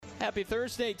Happy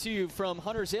Thursday to you from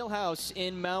Hunter's Ale House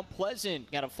in Mount Pleasant.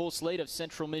 Got a full slate of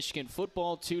Central Michigan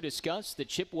football to discuss. The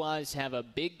Chippewas have a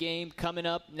big game coming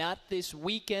up. Not this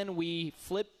weekend. We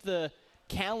flipped the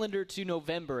calendar to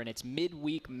November, and it's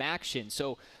midweek action.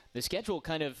 So the schedule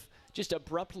kind of just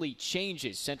abruptly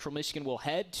changes. Central Michigan will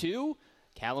head to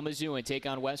Kalamazoo and take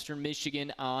on Western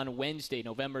Michigan on Wednesday,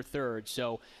 November 3rd.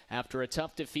 So after a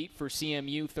tough defeat for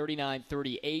CMU,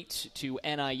 39-38 to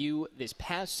NIU this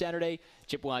past Saturday,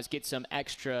 Chippewas get some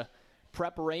extra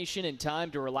preparation and time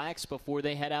to relax before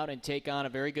they head out and take on a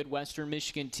very good Western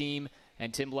Michigan team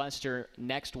and Tim Lester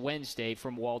next Wednesday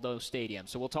from Waldo Stadium.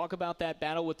 So we'll talk about that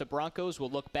battle with the Broncos.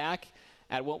 We'll look back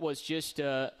at what was just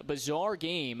a bizarre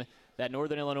game that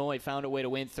Northern Illinois found a way to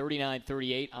win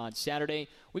 39-38 on Saturday.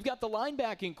 We've got the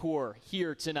linebacking core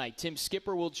here tonight. Tim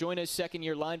Skipper will join us,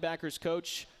 second-year linebackers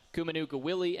coach Kumanuka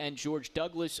Willie and George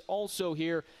Douglas also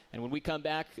here. And when we come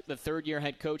back, the third-year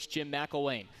head coach Jim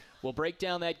McElwain. We'll break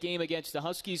down that game against the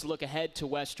Huskies, look ahead to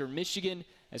Western Michigan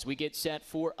as we get set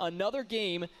for another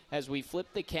game as we flip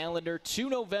the calendar to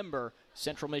November.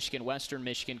 Central Michigan, Western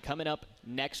Michigan coming up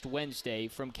next Wednesday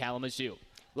from Kalamazoo.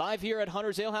 Live here at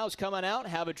Hunter's Ale House. Come on out,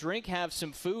 have a drink, have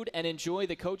some food, and enjoy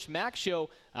the Coach Mac Show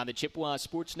on the Chippewa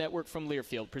Sports Network from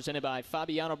Learfield, presented by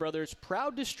Fabiano Brothers,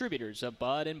 proud distributors of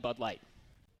Bud and Bud Light.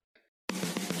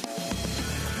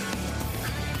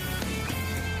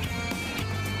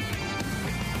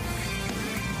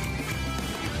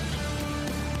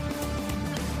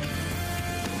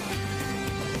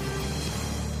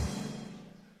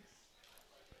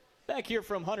 Back here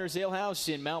from Hunter's Ale House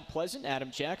in Mount Pleasant,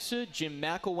 Adam Jackson, Jim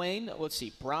McElwain. Let's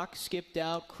see, Brock skipped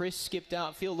out, Chris skipped out.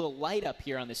 I feel a little light up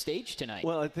here on the stage tonight.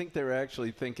 Well, I think they're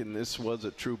actually thinking this was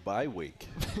a true bye week,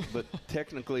 but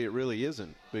technically it really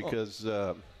isn't because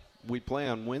we play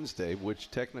on Wednesday,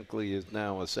 which technically is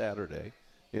now a Saturday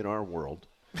in our world,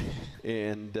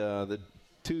 and the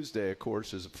Tuesday, of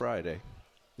course, is a Friday.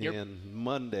 Yep. And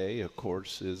Monday, of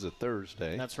course, is a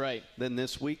Thursday. That's right. Then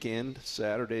this weekend,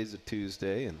 Saturday's a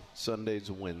Tuesday and Sunday's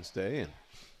a Wednesday, and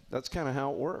that's kind of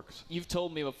how it works. You've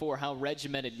told me before how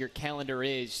regimented your calendar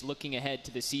is looking ahead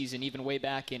to the season, even way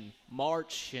back in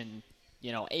March and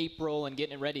April and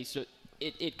getting it ready. So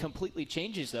it completely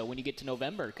changes, though, when you get to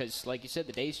November because, like you said,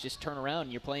 the days just turn around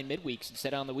and you're playing midweeks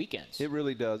instead of on the weekends. It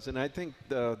really does, and I think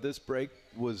this break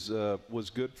was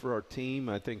good for our team.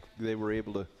 I think they were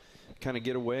able to kind of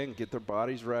get away and get their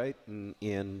bodies right and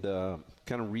kind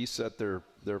of reset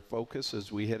their focus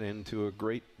as we head into a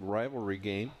great rivalry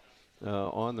game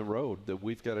on the road that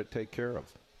we've got to take care of.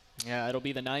 Yeah, it'll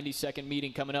be the 92nd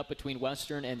meeting coming up between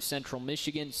Western and Central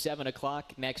Michigan, 7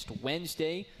 o'clock next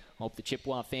Wednesday. Hope the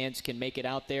Chippewa fans can make it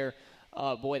out there.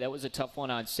 Boy, that was a tough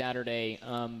one on Saturday.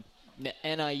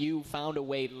 NIU found a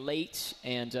way late,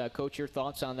 and Coach, your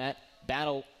thoughts on that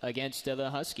battle against the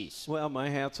Huskies? Well, my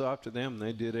hat's off to them.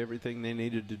 They did everything they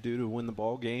needed to do to win the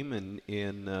ball game,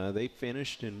 and they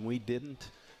finished, and we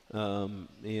didn't. They've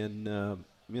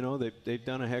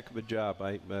done a heck of a job.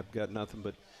 I've got nothing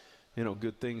but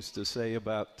good things to say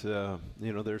about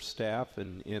their staff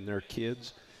and their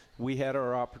kids. We had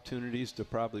our opportunities to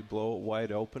probably blow it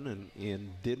wide open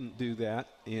and didn't do that,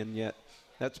 and yet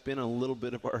that's been a little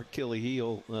bit of our Achilles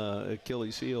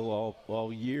heel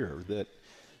all year. That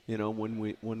when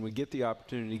we get the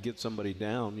opportunity to get somebody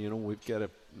down, we've got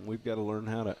to learn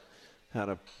how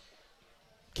to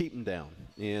keep them down,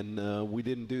 and we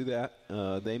didn't do that.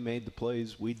 They made the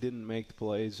plays, we didn't make the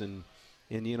plays, and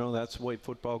that's the way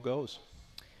football goes.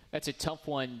 That's a tough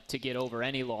one to get over.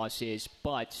 Any loss is,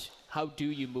 but how do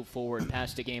you move forward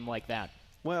past a game like that?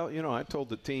 Well, I told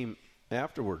the team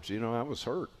afterwards, I was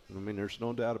hurt. I mean, there's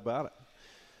no doubt about it.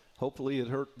 Hopefully it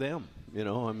hurt them.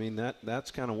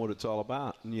 That's kind of what it's all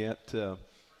about. And yet,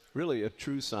 really a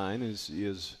true sign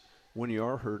is when you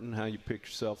are hurting, how you pick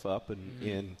yourself up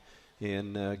and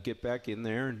get back in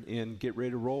there and get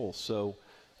ready to roll. So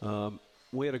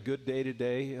we had a good day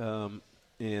today.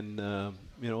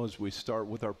 As we start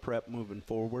with our prep moving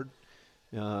forward,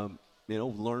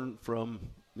 learn from,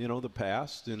 the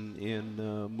past and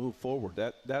move forward.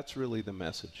 That's really the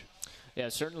message. Yeah,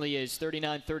 it certainly is.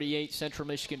 39-38, Central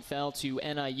Michigan fell to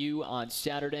NIU on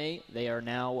Saturday. They are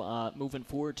now moving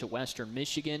forward to Western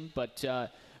Michigan. But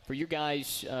for you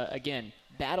guys, again,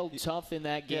 battled tough in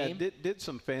that game. Yeah, did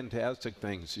some fantastic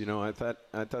things. I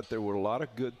thought there were a lot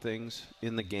of good things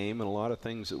in the game and a lot of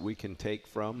things that we can take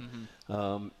from.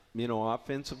 Mm-hmm.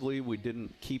 Offensively, we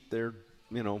didn't keep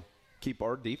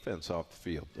our defense off the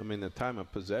field. I mean, the time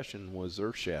of possession was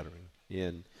earth-shattering.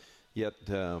 And yet,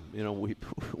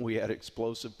 we had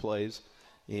explosive plays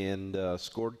and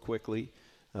scored quickly.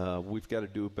 We've got to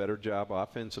do a better job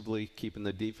offensively, keeping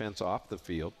the defense off the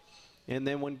field. And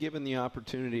then when given the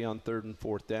opportunity on 3rd and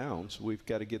 4th downs, we've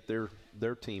got to get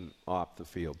their team off the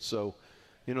field. So,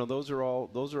 those are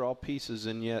all pieces.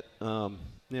 And yet,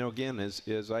 again,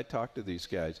 as I talk to these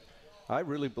guys, I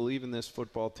really believe in this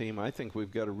football team. I think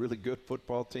we've got a really good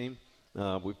football team.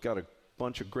 We've got a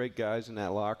bunch of great guys in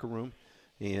that locker room.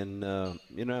 And,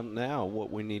 now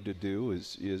what we need to do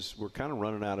is we're kind of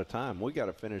running out of time. We got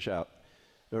to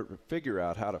figure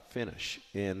out how to finish.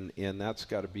 And that's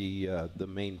got to be the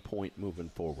main point moving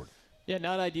forward. Yeah,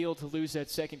 not ideal to lose that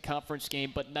second conference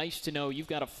game, but nice to know you've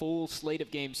got a full slate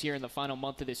of games here in the final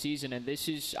month of the season, and this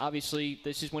is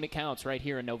when it counts right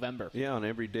here in November. Yeah, on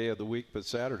every day of the week but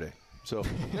Saturday. So,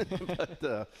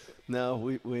 but no,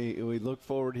 we look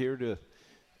forward here to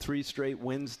 3 straight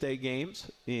Wednesday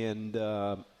games and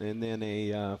then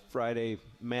a Friday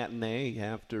matinee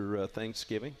after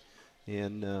Thanksgiving,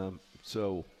 and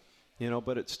so,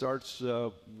 but it starts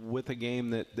with a game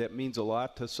that means a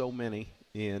lot to so many.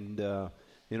 And, a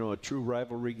true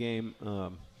rivalry game.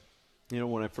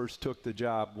 When I first took the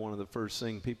job, one of the first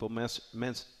things people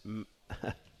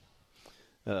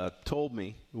told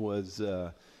me was,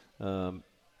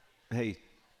 hey,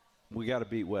 we got to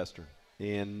beat Western.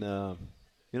 And,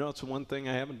 it's the one thing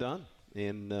I haven't done.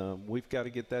 And we've got to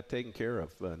get that taken care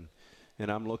of. And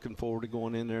I'm looking forward to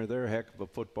going in there. They're a heck of a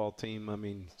football team. I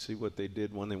mean, see what they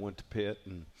did when they went to Pitt.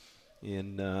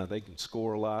 And they can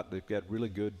score a lot. They've got really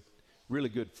good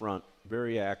front,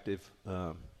 very active,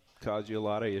 cause you a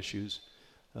lot of issues.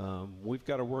 We've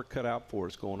got our work cut out for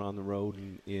us going on the road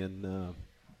and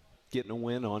getting a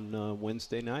win on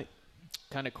Wednesday night.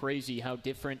 Kind of crazy how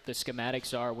different the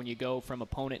schematics are when you go from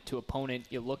opponent to opponent.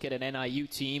 You look at an NIU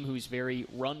team who's very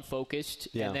run-focused,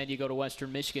 and then you go to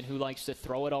Western Michigan who likes to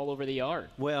throw it all over the yard.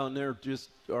 Well, and they're just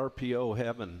RPO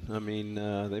heaven. I mean,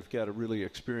 they've got a really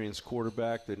experienced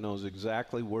quarterback that knows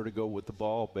exactly where to go with the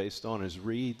ball based on his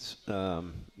reads.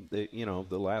 The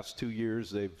last 2 years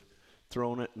they've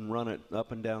thrown it and run it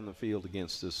up and down the field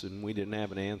against us, and we didn't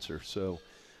have an answer. So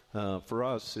for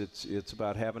us, it's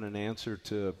about having an answer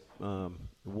to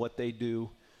what they do.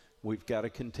 We've got to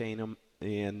contain them,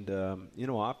 and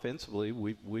offensively,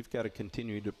 we've got to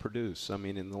continue to produce. I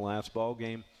mean, in the last ball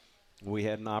game, we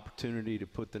had an opportunity to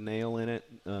put the nail in it,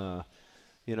 and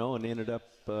ended up,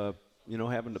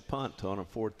 having to punt on a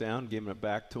 4th down, giving it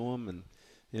back to them, and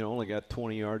only got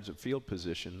 20 yards of field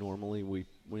position. Normally,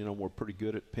 we're pretty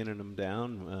good at pinning them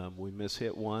down. We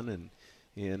mishit one,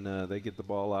 and they get the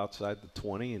ball outside the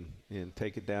 20 and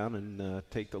take it down and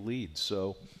take the lead.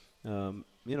 So,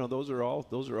 those are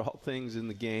all things in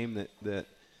the game that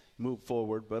move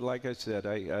forward. But like I said,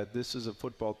 this is a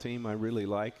football team I really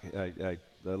like. I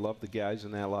love the guys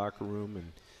in that locker room,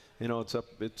 and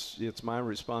it's my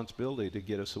responsibility to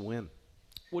get us a win.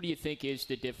 What do you think is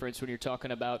the difference when you're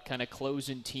talking about kind of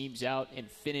closing teams out and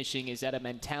finishing? Is that a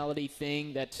mentality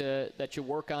thing that you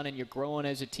work on and you're growing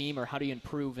as a team, or how do you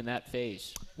improve in that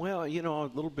phase? Well, a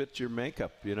little bit your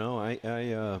makeup.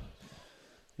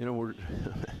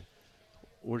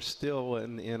 We're still,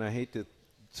 and I hate to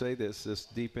say this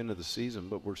deep into the season,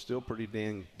 but we're still pretty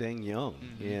dang young,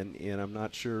 and I'm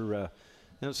not sure.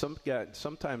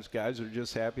 Sometimes guys are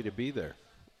just happy to be there.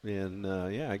 And,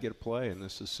 I get to play, and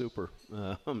this is super.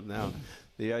 Now,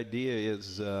 the idea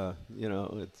is,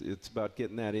 it's about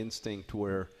getting that instinct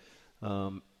where,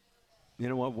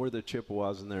 we're the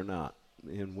Chippewas and they're not.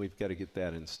 And we've got to get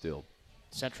that instilled.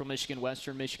 Central Michigan,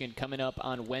 Western Michigan coming up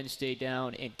on Wednesday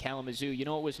down in Kalamazoo.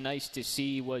 What was nice to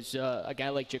see was a guy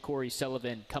like Ja'Cory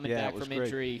Sullivan coming back from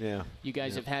injury. Yeah. You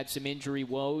guys have had some injury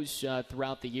woes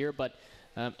throughout the year, but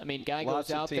guy goes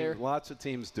out there. Lots of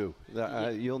teams do.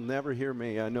 You'll never hear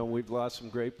me. I know we've lost some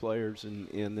great players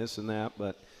in this and that,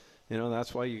 but,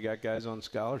 that's why you got guys on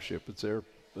scholarship. It's their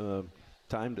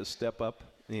time to step up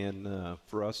and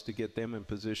for us to get them in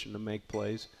position to make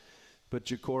plays. But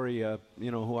Ja'Cory,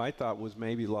 who I thought was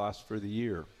maybe lost for the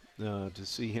year, to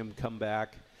see him come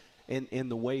back and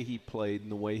the way he played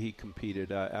and the way he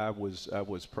competed, I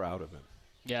was proud of him.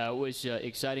 Yeah, it was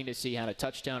exciting to see. Had a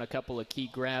touchdown, a couple of key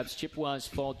grabs. Chippewas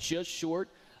fall just short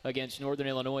against Northern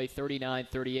Illinois,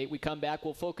 39-38. We come back,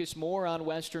 we'll focus more on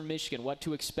Western Michigan, what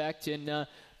to expect in the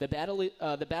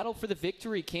battle for the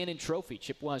Victory Cannon Trophy.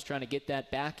 Chippewas trying to get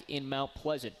that back in Mount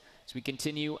Pleasant. As we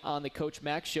continue on the Coach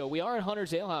Mack Show, we are at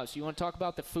Hunter's Ale House. You want to talk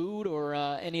about the food or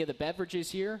any of the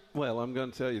beverages here? Well, I'm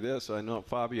going to tell you this. I know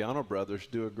Fabiano Brothers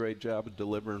do a great job of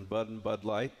delivering Bud and Bud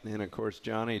Light. And, of course,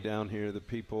 Johnny down here, the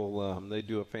people, they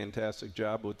do a fantastic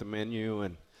job with the menu.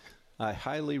 And I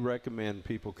highly recommend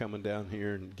people coming down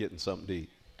here and getting something to eat.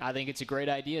 I think it's a great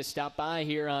idea. Stop by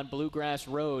here on Bluegrass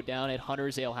Road down at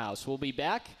Hunter's Ale House. We'll be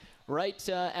back right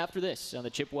after this on the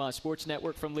Chippewa Sports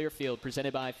Network from Learfield,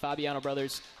 presented by Fabiano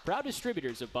Brothers, proud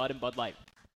distributors of Bud and Bud Light.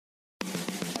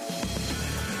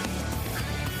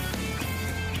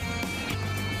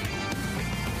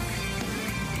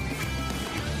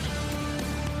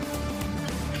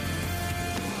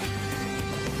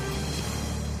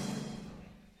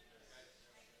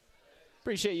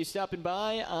 Appreciate you stopping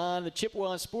by on the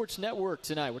Chippewa Sports Network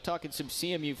tonight. We're talking some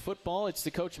CMU football. It's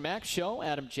the Coach Mac Show.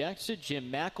 Adam Jackson, Jim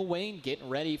McElwain getting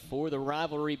ready for the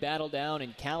rivalry battle down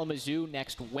in Kalamazoo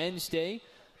next Wednesday.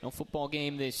 No football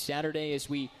game this Saturday as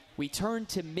we turn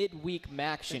to midweek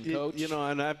action, Coach. You know,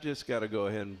 and I've just got to go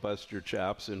ahead and bust your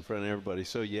chops in front of everybody.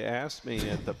 So you asked me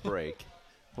at the break,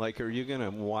 like, are you going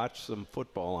to watch some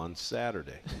football on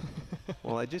Saturday?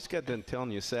 Well, I just got done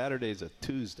telling you Saturday's a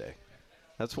Tuesday.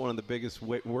 That's one of the biggest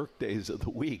work days of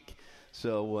the week.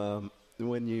 So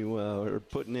when you are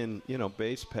putting in,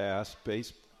 base pass,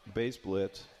 base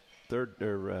blitz, third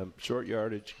or short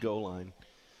yardage, goal line,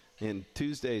 and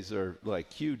Tuesdays are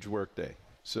like huge work day.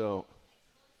 So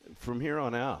from here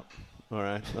on out, all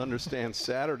right, understand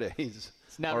Saturdays.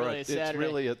 It's not really a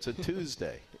Saturday. It's a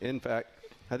Tuesday. In fact,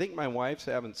 I think my wife's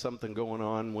having something going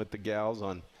on with the gals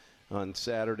on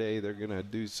Saturday. They're going to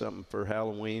do something for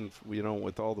Halloween,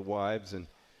 with all the wives. And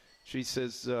she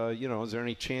says, is there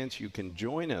any chance you can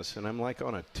join us? And I'm like,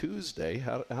 on a Tuesday?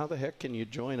 How the heck can you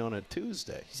join on a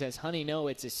Tuesday? She says, honey, no,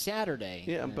 it's a Saturday.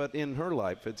 Yeah, but in her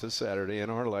life, it's a Saturday. In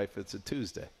our life, it's a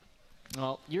Tuesday.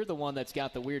 Well, you're the one that's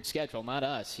got the weird schedule, not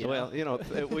us. Well,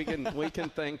 we can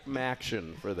thank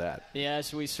Maction for that.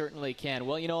 Yes, we certainly can.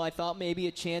 Well, I thought maybe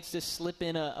a chance to slip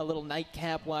in a little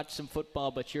nightcap, watch some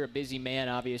football, but you're a busy man,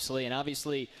 obviously, and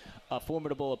obviously a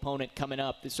formidable opponent coming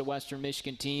up. This is a Western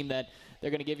Michigan team that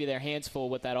they're going to give you their hands full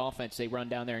with that offense they run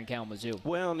down there in Kalamazoo.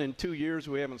 Well, and in 2 years,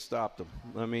 we haven't stopped them.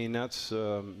 I mean, that's,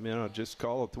 just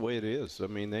call it the way it is. I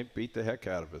mean, they beat the heck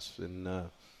out of us, and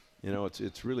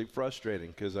it's really frustrating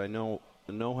because I know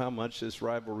how much this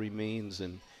rivalry means,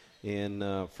 and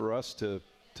for us to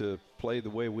play the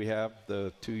way we have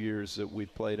the 2 years that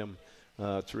we've played them,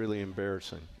 it's really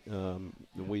embarrassing.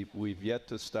 We've yet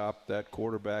to stop that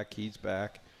quarterback. He's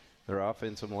back. Their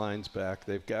offensive line's back.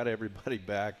 They've got everybody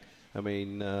back. I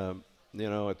mean,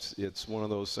 it's one of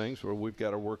those things where we've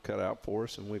got our work cut out for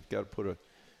us, and we've got to put a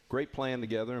great plan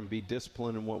together and be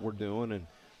disciplined in what we're doing,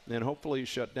 and hopefully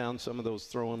shut down some of those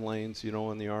throwing lanes,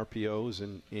 on the RPOs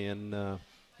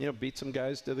and beat some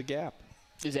guys to the gap.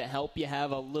 Does it help you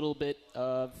have a little bit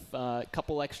of a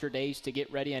couple extra days to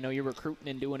get ready? I know you're recruiting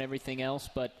and doing everything else,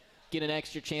 but get an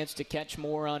extra chance to catch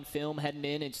more on film heading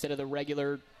in instead of the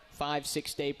regular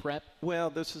 5-6 day prep?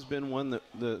 Well, this has been one that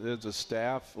as a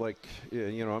staff,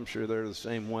 I'm sure they're the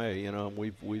same way.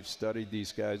 We've studied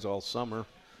these guys all summer.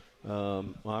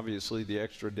 Obviously, the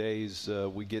extra days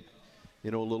we get a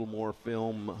little more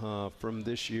film from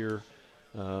this year,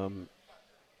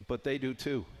 but they do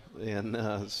too,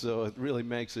 and so it really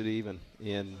makes it even.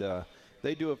 And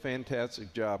they do a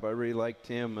fantastic job. I really like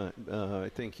Tim. I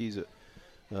think he's a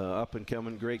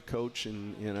up-and-coming great coach,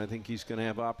 and I think he's going to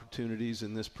have opportunities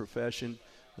in this profession.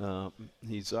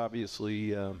 He's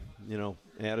obviously,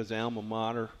 at his alma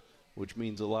mater, which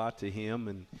means a lot to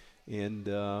him, and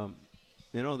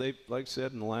they've, like I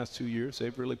said, in the last 2 years,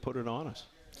 they've really put it on us.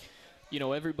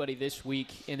 Everybody this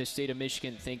week in the state of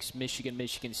Michigan thinks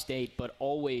Michigan State, but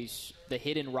always the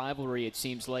hidden rivalry, it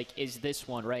seems like, is this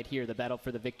one right here, the battle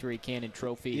for the Victory Cannon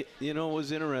Trophy. It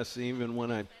was interesting, even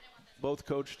when I both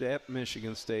coached at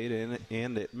Michigan State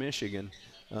and at Michigan,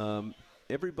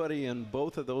 everybody in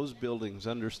both of those buildings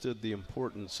understood the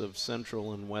importance of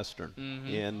Central and Western.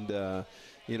 Mm-hmm. And,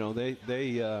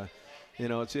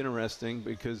 it's interesting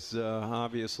because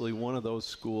obviously one of those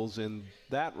schools in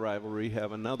that rivalry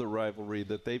have another rivalry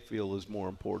that they feel is more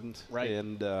important. Right.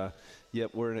 And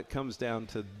yet when it comes down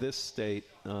to this state,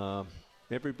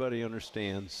 everybody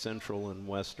understands Central and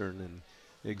Western and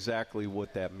exactly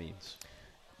what that means.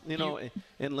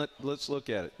 And let's look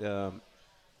at it.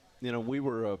 We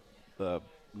were a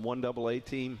 1AA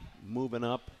team moving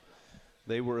up.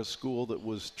 They were a school that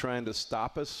was trying to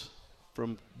stop us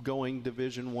from going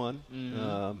Division I.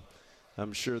 Mm-hmm.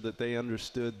 I'm sure that they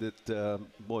understood that,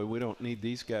 we don't need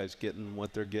these guys getting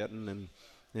what they're getting.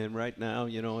 And right now,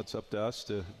 it's up to us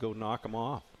to go knock them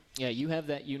off. Yeah, you have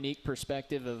that unique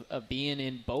perspective of being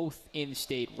in both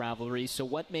in-state rivalries. So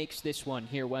what makes this one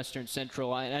here, Western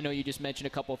Central? I know you just mentioned a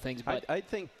couple of things, but I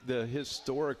think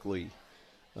historically,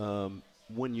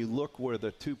 when you look where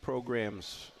the two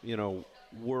programs,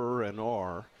 were and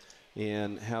are,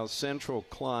 and how Central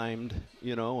climbed,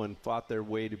 and fought their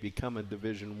way to become a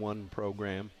Division I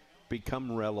program,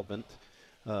 become relevant.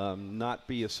 not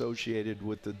be associated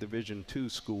with the Division II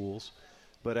schools,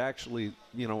 but actually,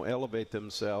 elevate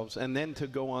themselves, and then to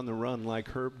go on the run like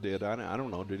Herb did. I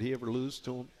don't know. Did he ever lose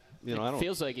to him? I don't.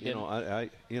 Feels like he didn't.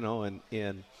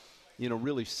 And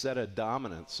really set a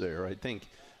dominance there. I think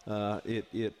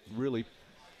it really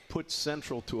puts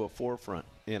Central to a forefront,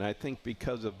 and I think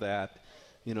because of that,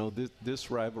 this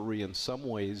rivalry in some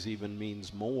ways even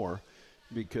means more,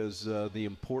 because the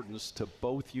importance to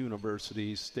both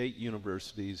universities, state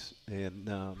universities, and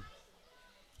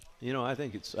I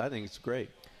think it's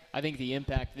great. I think the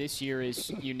impact this year is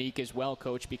unique as well,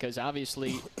 Coach, because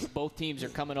obviously both teams are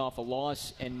coming off a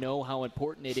loss and know how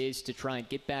important it is to try and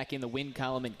get back in the win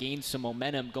column and gain some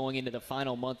momentum going into the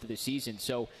final month of the season.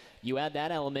 So you add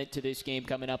that element to this game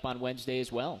coming up on Wednesday as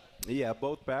well. Yeah,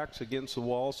 both backs against the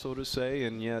wall, so to say,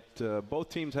 and yet both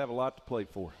teams have a lot to play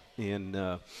for. And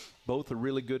both are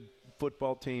really good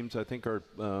football teams. I think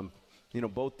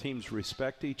both teams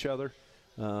respect each other.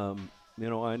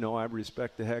 I know I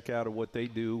respect the heck out of what they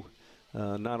do,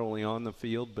 not only on the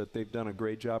field, but they've done a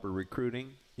great job of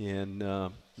recruiting. And,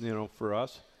 for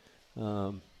us,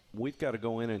 we've got to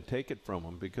go in and take it from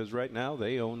them, because right now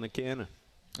they own the cannon.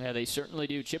 Yeah, they certainly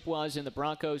do. Chippewas and the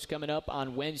Broncos coming up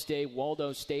on Wednesday,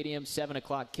 Waldo Stadium, 7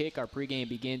 o'clock kick. Our pregame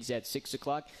begins at 6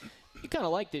 o'clock. You kind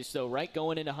of like this, though, right?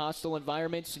 Going into hostile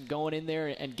environments and going in there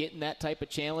and getting that type of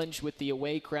challenge with the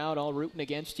away crowd all rooting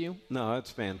against you? No, that's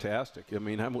fantastic. I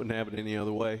mean, I wouldn't have it any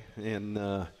other way. And,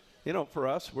 for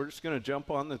us, we're just going to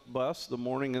jump on the bus the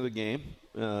morning of the game,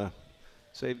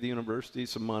 save the university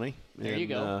some money. There you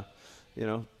go.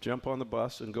 Jump on the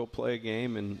bus and go play a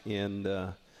game. And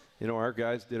our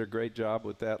guys did a great job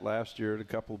with that last year at a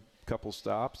couple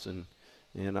stops. And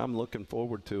I'm looking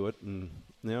forward to it. And,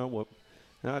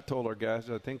 I told our guys,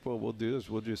 I think what we'll do is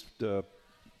we'll just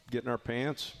get in our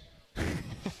pants,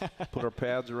 put our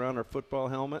pads around our football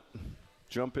helmet,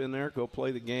 jump in there, go play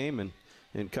the game,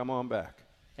 and come on back.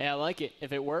 Yeah, I like it.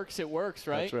 If it works, it works,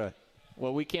 right? That's right.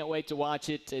 Well, we can't wait to watch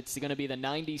it. It's going to be the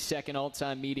 92nd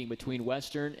all-time meeting between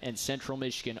Western and Central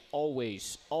Michigan.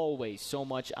 Always, always so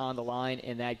much on the line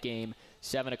in that game.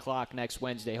 7 o'clock next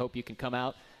Wednesday. Hope you can come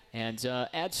out and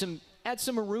add some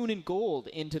maroon and gold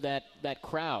into that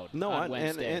crowd on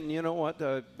Wednesday. And you know what?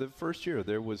 The first year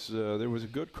there was a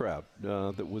good crowd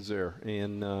that was there,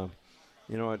 and I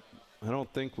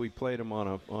don't think we played them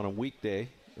on a weekday,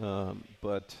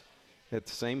 but at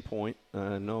the same point,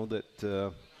 I know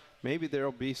that maybe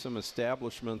there'll be some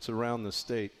establishments around the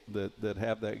state that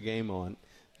have that game on,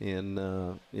 and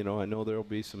I know there'll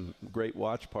be some great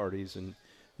watch parties and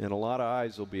a lot of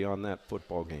eyes will be on that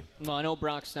football game. Well, I know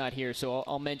Brock's not here, so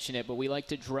I'll mention it, but we like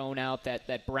to drone out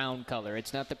that brown color.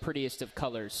 It's not the prettiest of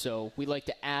colors, so we like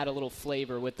to add a little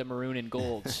flavor with the maroon and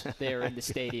golds there in the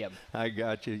stadium. I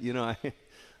got you.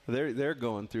 They're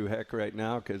going through heck right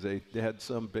now because they had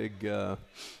some big,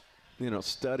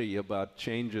 study about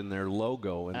changing their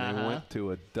logo, and they went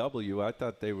to a W. I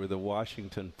thought they were the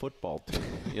Washington football team.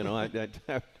 I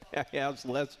asked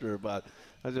Lester about –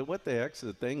 I said, what the heck's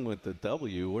the thing with the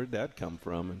W? Where'd that come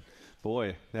from? And,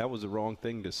 boy, that was the wrong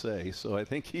thing to say. So I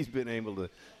think he's been able to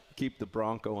keep the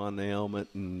Bronco on the helmet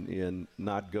and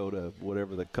not go to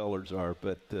whatever the colors are.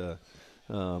 But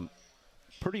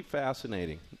pretty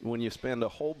fascinating when you spend a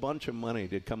whole bunch of money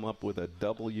to come up with a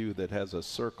W that has a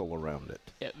circle around it.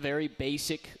 Yeah, very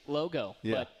basic logo.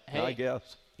 Yeah, but, hey, I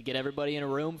guess. You get everybody in a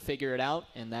room, figure it out,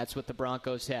 and that's what the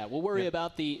Broncos have. We'll worry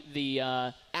about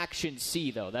the Action C,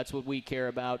 though. That's what we care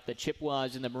about. The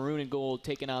Chippewas and the maroon and gold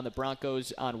taking on the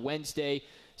Broncos on Wednesday.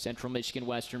 Central Michigan,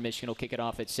 Western Michigan will kick it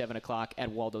off at 7 o'clock at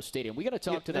Waldo Stadium. We got to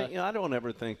talk to the... I don't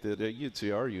ever think that you'd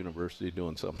see our university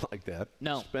doing something like that.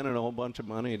 No. Spending a whole bunch of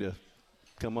money to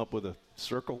come up with a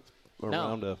circle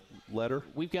around a letter.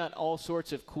 We've got all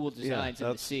sorts of cool designs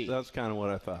in the C. That's kind of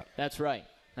what I thought. That's right.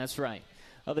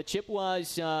 The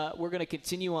Chippewas, we're going to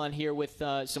continue on here with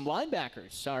some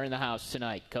linebackers are in the house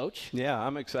tonight, Coach. Yeah,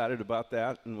 I'm excited about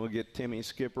that, and we'll get Timmy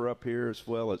Skipper up here as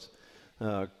well as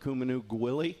Kumanu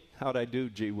Gwilly. How'd I do,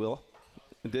 G. Will?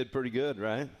 I did pretty good,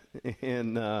 right?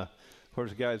 And, of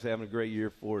course, the guy's having a great year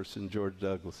for us in George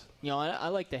Douglas. I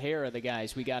like the hair of the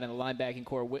guys we got in the linebacking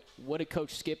core. What did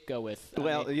Coach Skip go with?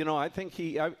 Well, I think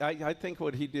I think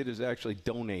what he did is actually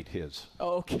donate his.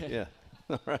 Oh, okay. Yeah.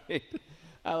 All right.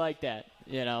 I like that.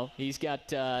 He's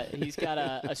got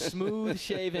a smooth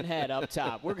shaven head up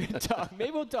top. We're going to talk.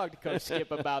 Maybe we'll talk to Coach Skip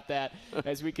about that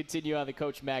as we continue on the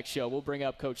Coach Mack Show. We'll bring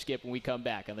up Coach Skip when we come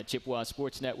back on the Chippewa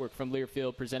Sports Network from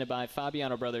Learfield, presented by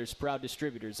Fabiano Brothers, proud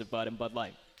distributors of Bud and Bud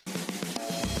Light.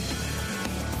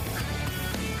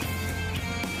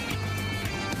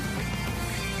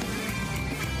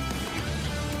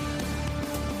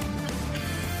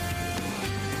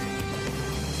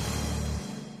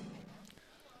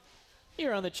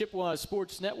 Here on the Chippewa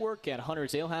Sports Network at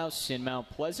Hunter's Ale House in Mount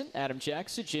Pleasant, Adam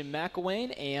Jackson, Jim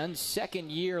McElwain, and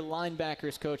second-year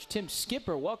linebackers coach Tim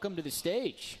Skipper. Welcome to the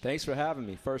stage. Thanks for having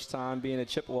me. First time being a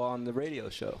Chippewa on the radio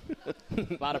show.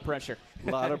 A lot of pressure. A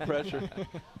lot of pressure.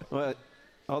 Well,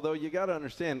 although you got to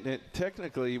understand, it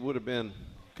technically would have been,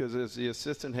 because as the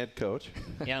assistant head coach,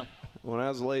 Yeah. when I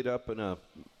was laid up in a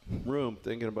room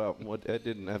thinking about what I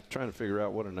didn't have, trying to figure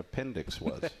out what an appendix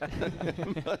was.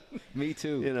 But, Me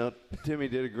too. you know, Timmy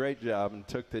did a great job and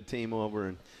took the team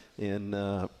over.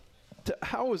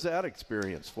 How was that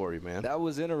experience for you, man? That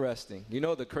was interesting. You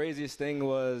know, the craziest thing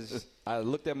was I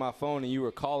looked at my phone and you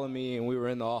were calling me and we were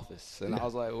in the office. And I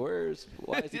was like,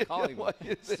 why is he calling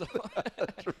me? So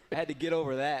I had to get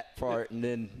over that part, and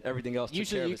then everything else Usually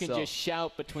took care you of can itself. just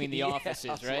shout between the Yeah, offices,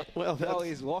 I was right? like, Well, that's-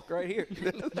 he's walk right here.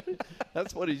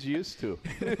 That's what he's used to.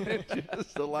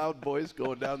 Just the loud voice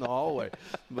going down the hallway.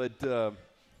 But,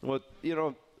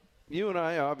 you and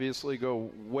I obviously go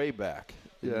way back.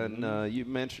 And you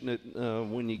mentioned it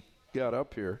when you got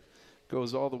up here.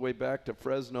 Goes all the way back to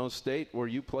Fresno State where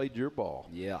you played your ball.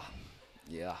 Yeah.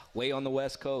 Way on the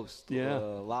West Coast. Yeah. A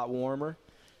lot warmer.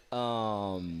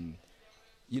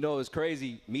 You know, it was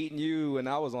crazy meeting you, and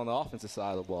I was on the offensive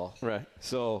side of the ball. Right.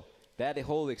 So that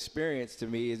whole experience to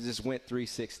me, it just went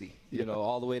 360, you know,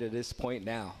 all the way to this point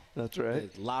now. That's right.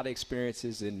 A lot of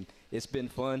experiences, and it's been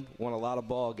fun. Won a lot of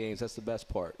ball games. That's the best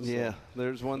part. So. Yeah,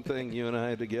 there's one thing you and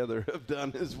I together have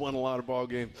done is won a lot of ball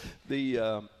games.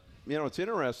 It's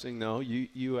interesting, though.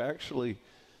 You actually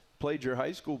played your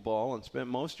high school ball and spent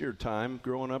most of your time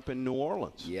growing up in New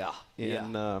Orleans. Yeah.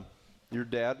 And your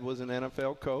dad was an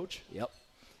NFL coach. Yep.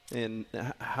 And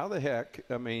how the heck,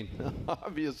 I mean,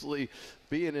 obviously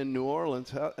being in New Orleans,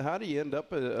 how do you end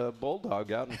up a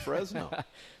Bulldog out in Fresno?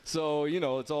 So, you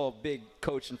know, it's all big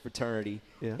coaching fraternity.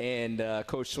 Yeah. And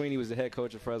Coach Sweeney was the head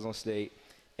coach of Fresno State.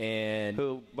 And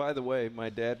Who, by the way, my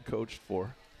dad coached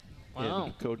for. Wow.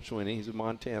 And Coach Sweeney, he's a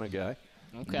Montana guy.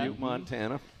 Okay. Butte,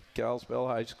 Montana, Kalispell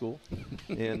High School,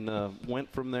 and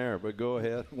went from there. But go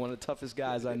ahead. one of the toughest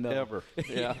guys I know. Ever.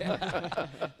 Yeah.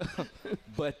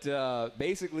 But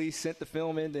basically sent the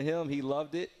film in to him. He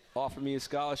loved it, offered me a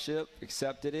scholarship,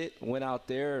 accepted it, went out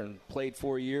there and played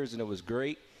 4 years, and it was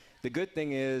great. The good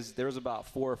thing is there was about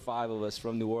 4 or 5 of us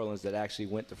from New Orleans that actually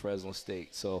went to Fresno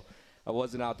State. So I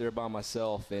wasn't out there by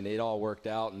myself, and it all worked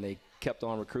out, and they kept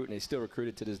on recruiting. They still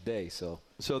recruited to this day. So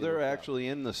They're actually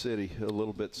in the city a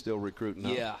little bit, still recruiting.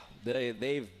 Yeah,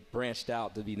 they've branched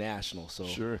out to be national. So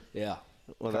Sure. Yeah.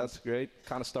 Well, that's great.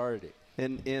 Kind of started it.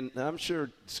 And I'm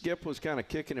sure Skip was kind of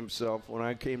kicking himself when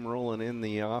I came rolling in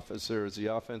the office there as the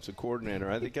offensive coordinator.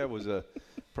 I think I was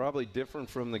probably different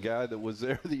from the guy that was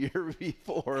there the year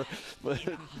before. But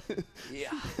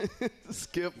Yeah.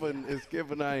 Skip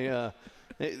and I.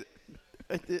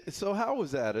 So how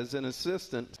was that as an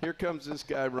assistant? Here comes this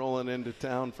guy rolling into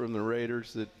town from the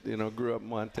Raiders that grew up in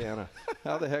Montana.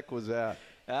 How the heck was that?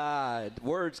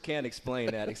 Words can't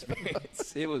explain that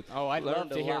experience. It was. Oh, I'd love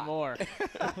learned to a hear lot. more.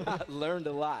 Learned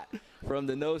a lot, from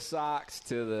the no socks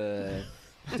to the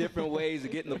different ways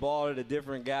of getting the ball to the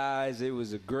different guys. It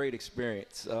was a great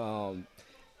experience.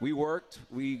 We worked,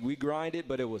 we grinded,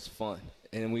 but it was fun,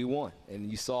 and we won. And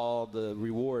you saw the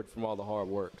reward from all the hard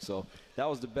work. So that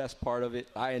was the best part of it.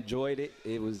 I enjoyed it.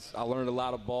 I learned a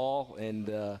lot of ball, and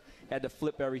had to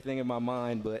flip everything in my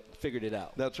mind, but figured it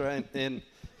out. That's right. And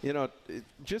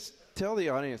just tell the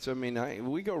audience. I mean,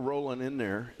 we go rolling in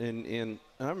there, and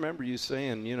I remember you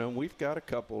saying, we've got a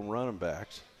couple running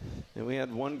backs, and we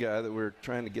had one guy that we were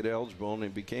trying to get eligible, and he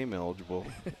became eligible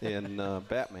in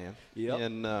Batman. Yep.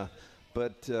 And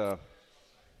but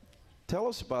tell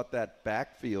us about that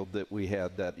backfield that we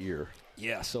had that year.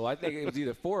 Yeah, so I think it was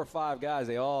either 4 or 5 guys.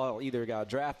 They all either got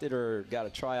drafted or got a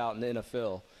tryout in the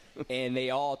NFL, and they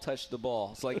all touched the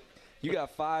ball. It's like you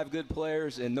got 5 good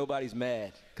players, and nobody's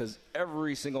mad because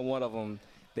every single one of them,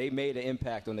 they made an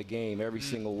impact on the game every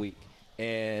single week.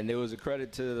 And it was a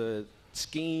credit to the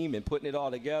scheme and putting it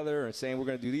all together and saying we're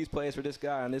going to do these plays for this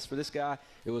guy and this for this guy.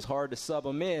 It was hard to sub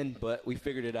them in, but we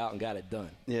figured it out and got it done.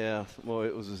 Yeah, well,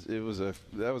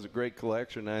 that was a great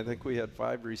collection. I think we had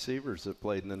 5 receivers that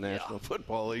played in the National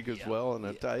Football League as well, and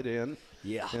a tight end,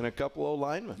 and a couple of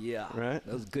linemen. Yeah, right.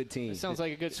 That was a good team. It sounds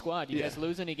like a good squad. You guys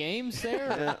lose any games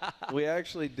there? Yeah, we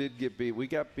actually did get beat. We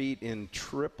got beat in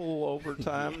triple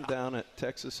overtime down at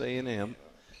Texas A&M,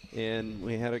 and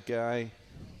we had a guy.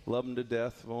 Love him to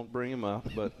death. Won't bring him up,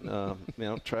 but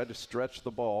tried to stretch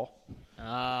the ball.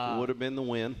 Would have been the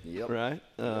win, right?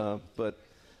 But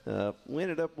we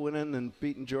ended up winning and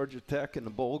beating Georgia Tech in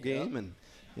the bowl game,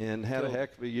 and had a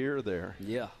heck of a year there.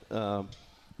 Yeah.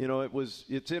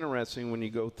 It's interesting when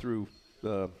you go through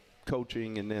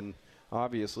coaching and then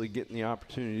obviously getting the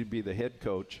opportunity to be the head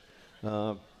coach.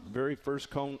 Very first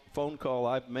phone call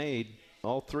I've made,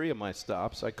 all 3 of my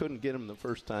stops. I couldn't get him the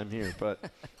first time here, but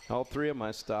all 3 of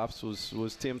my stops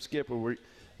was Tim Skipper.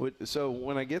 So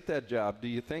when I get that job, do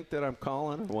you think that I'm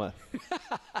calling or what?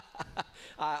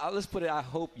 Let's put it, I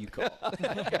hope you call.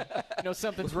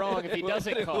 Something's wrong if he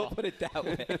doesn't call. We'll put it that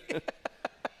way.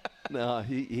 No,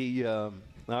 he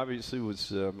obviously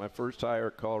was my first hire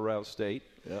at Colorado State.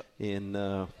 Yep. And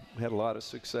had a lot of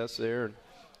success there.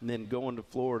 And then going to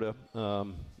Florida,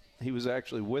 he was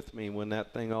actually with me when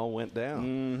that thing all went down.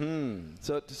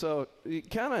 Mm-hmm. So it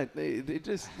kind of, it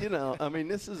just, I mean,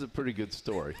 this is a pretty good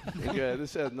story. Okay,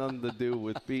 this has nothing to do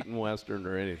with beating Western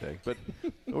or anything. But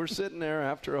we're sitting there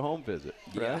after a home visit,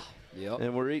 right? Yeah. Yep.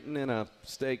 And we're eating in a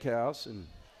steakhouse, and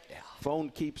phone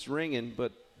keeps ringing,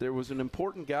 but there was an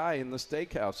important guy in the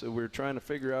steakhouse that we were trying to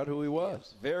figure out who he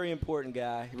was. Very important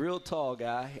guy, real tall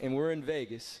guy, and we're in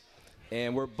Vegas,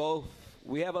 and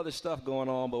we have other stuff going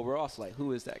on, but we're also like,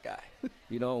 who is that guy?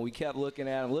 And we kept looking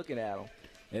at him.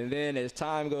 And then as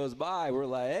time goes by, we're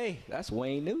like, hey, that's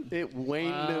Wayne Newton.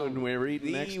 Wayne Newton. We were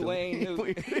eating next to Wayne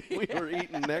Newton. we were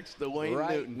eating next to Wayne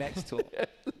Newton. Next to him.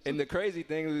 And the crazy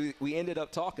thing, we ended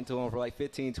up talking to him for like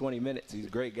 15, 20 minutes. He's a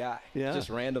great guy. Yeah. Just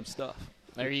random stuff.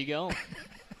 There you go.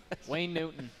 Wayne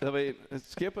Newton. I mean,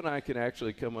 Skip and I can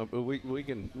actually come up. We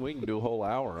can do a whole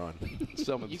hour on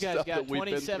some of the stuff that we've been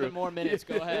through. You guys got 27 more minutes.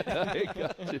 Go ahead. I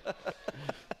got you.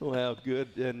 Well, good.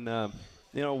 And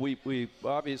we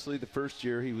obviously the first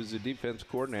year he was a defense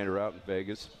coordinator out in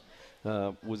Vegas.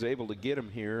 Was able to get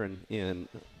him here, and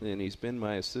he's been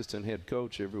my assistant head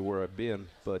coach everywhere I've been.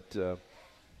 But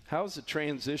how's the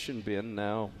transition been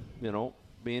now?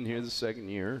 Being here the second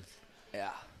year.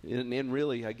 Yeah. And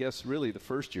really, I guess, the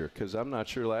first year, because I'm not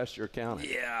sure last year counted.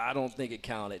 Yeah, I don't think it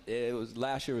counted.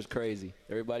 Last year was crazy.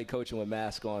 Everybody coaching with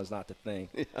masks on is not the thing.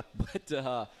 Yeah.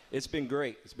 But it's been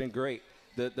great. It's been great.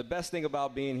 The best thing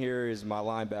about being here is my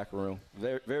linebacker room.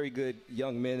 Very, very good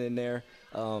young men in there,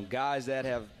 guys that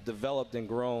have developed and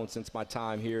grown since my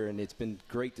time here, and it's been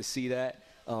great to see that.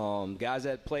 Guys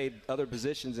that played other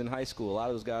positions in high school. A lot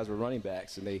of those guys were running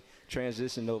backs, and they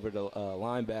transitioned over to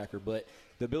linebacker. But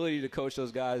the ability to coach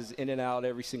those guys in and out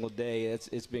every single day,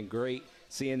 it's been great.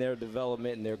 Seeing their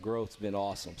development and their growth's been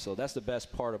awesome. So that's the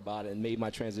best part about it, and made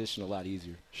my transition a lot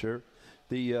easier. Sure.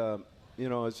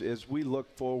 As we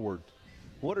look forward,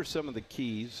 what are some of the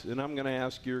keys? And I'm going to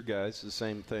ask your guys the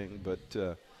same thing,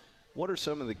 but what are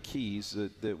some of the keys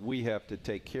that we have to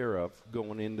take care of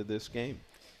going into this game?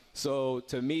 So,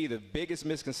 to me, the biggest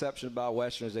misconception about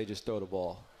Western is they just throw the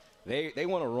ball. They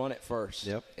want to run it first.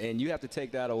 Yep. And you have to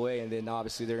take that away, and then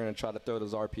obviously they're going to try to throw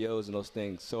those RPOs and those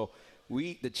things. So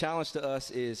the challenge to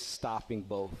us is stopping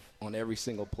both on every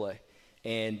single play.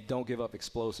 And don't give up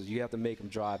explosives. You have to make them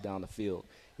drive down the field.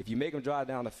 If you make them drive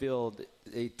down the field,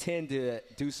 they tend to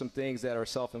do some things that are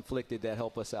self-inflicted that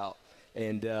help us out.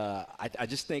 And I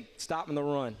just think stopping the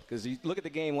run, because you look at the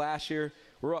game last year,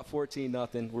 we're up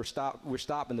 14-0. We're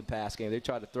stopping the pass game. They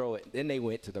tried to throw it. Then they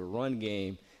went to the run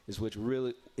game, is what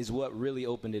really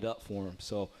opened it up for them.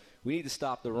 So we need to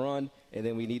stop the run, and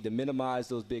then we need to minimize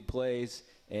those big plays,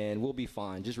 and we'll be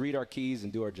fine. Just read our keys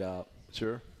and do our job.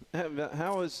 Sure.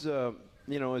 How is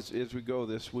as we go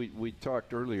this, we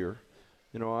talked earlier.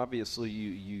 Obviously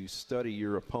you study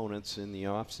your opponents in the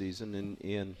off season,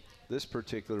 and this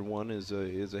particular one is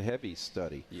a heavy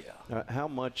study. Yeah. How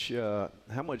much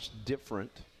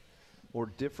different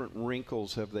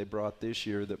wrinkles have they brought this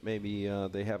year that maybe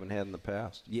they haven't had in the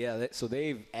past? Yeah, so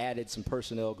they've added some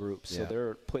personnel groups. So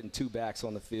they're putting 2 backs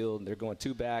on the field. They're going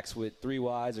 2 backs with 3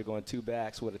 wides. They're going 2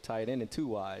 backs with a tight end and 2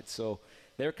 wides. So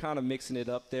they're kind of mixing it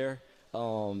up there.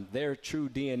 Their true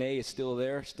DNA is still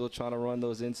there, still trying to run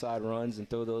those inside runs and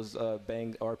throw those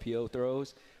bang RPO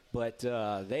throws. But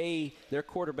their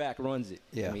quarterback runs it.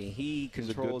 Yeah. I mean, he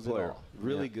controls it all.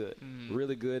 Really good. Mm-hmm.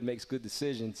 Really good, makes good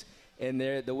decisions. And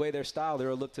the way they're styled, they're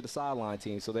a look to the sideline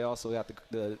team. So they also got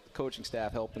the coaching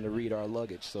staff helping to read our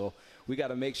luggage. So we got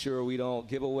to make sure we don't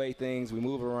give away things. We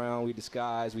move around, we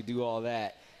disguise, we do all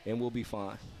that, and we'll be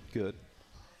fine. Good.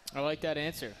 I like that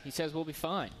answer. He says we'll be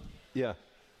fine. Yeah.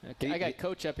 Okay, I got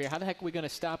Coach up here. How the heck are we going to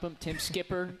stop him? Tim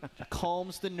Skipper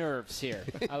calms the nerves here.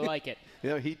 I like it.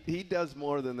 He does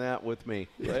more than that with me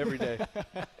every day.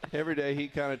 Every day he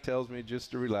kind of tells me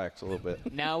just to relax a little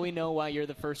bit. Now we know why you're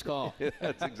the first call.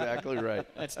 That's exactly right.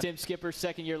 That's Tim Skipper,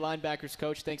 second-year linebackers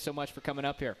coach. Thanks so much for coming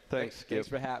up here. Thanks, Skip. Thanks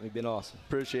for having me. Been awesome.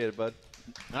 Appreciate it, bud.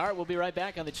 All right, we'll be right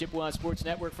back on the Chippewa Sports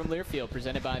Network from Learfield,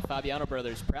 presented by Fabiano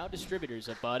Brothers, proud distributors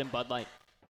of Bud and Bud Light.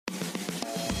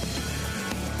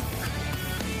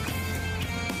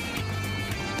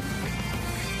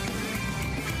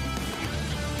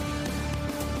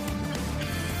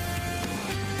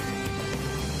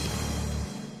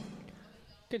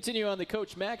 Continue on the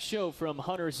Coach Mack Show from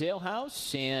Hunter's Ale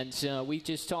House, and we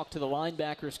just talked to the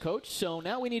linebackers coach, so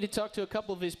now we need to talk to a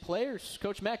couple of his players.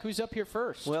 Coach Mack, who's up here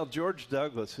first? Well, George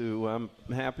Douglas, who I'm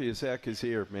happy as heck is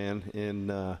here, man.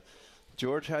 And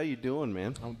George, how you doing,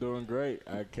 man? I'm doing great.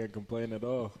 I can't complain at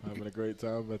all. Having a great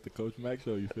time at the Coach Mack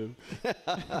Show, you feel me?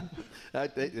 I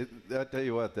tell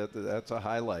you what, that's a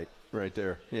highlight right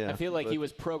there. Yeah. I feel like he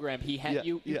was programmed. He had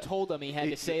you told him he had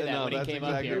to say that when he came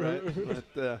exactly up here. Right.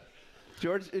 But,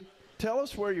 George, tell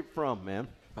us where you're from, man.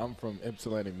 I'm from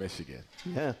Ypsilanti, Michigan.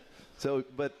 Yeah. So,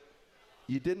 but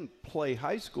you didn't play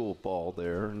high school ball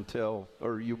there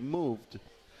or you moved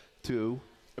to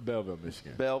Belleville,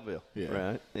 Michigan. Belleville, yeah.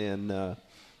 Right? And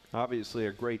obviously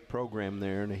a great program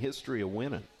there and a history of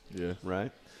winning. Yeah.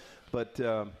 Right? But,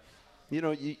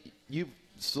 you've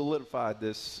solidified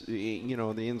this,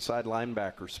 the inside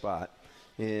linebacker spot.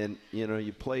 And,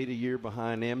 you played a year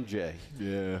behind MJ.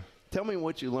 Yeah. Tell me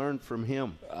what you learned from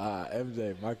him.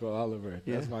 MJ, Michael Oliver.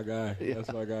 Yeah. That's my guy. Yeah.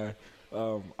 That's my guy.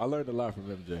 I learned a lot from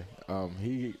MJ.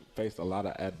 He faced a lot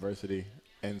of adversity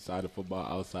inside of football,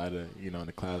 outside of, in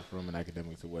the classroom and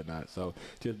academics and whatnot. So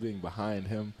just being behind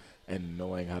him and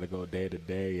knowing how to go day to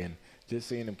day and just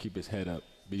seeing him keep his head up,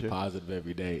 be positive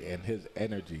every day. And his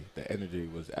energy, the energy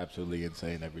was absolutely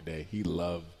insane every day. He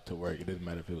loved to work. It didn't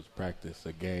matter if it was practice,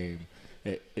 a game.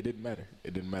 It didn't matter.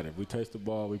 It didn't matter. If we touched the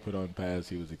ball, we put on pass,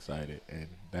 he was excited. And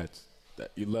that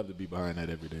you love to be behind that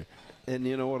every day. And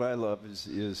you know what I love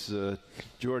is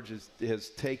George has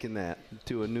taken that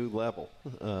to a new level.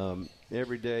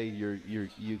 Every day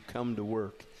you come to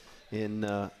work. And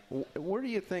where do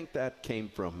you think that came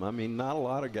from? I mean, not a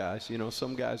lot of guys.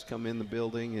 Some guys come in the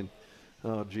building and,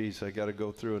 oh, geez, I got to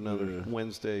go through another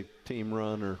Wednesday team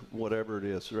run or whatever it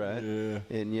is, right? Yeah.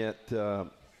 And yet,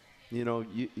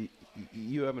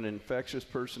 you have an infectious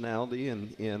personality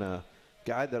and a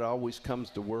guy that always comes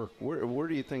to work. Where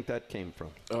do you think that came from?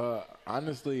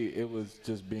 Honestly, it was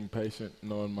just being patient,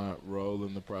 knowing my role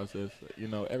in the process.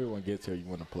 Everyone gets here, you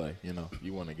want to play.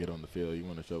 You want to get on the field, you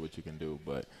want to show what you can do.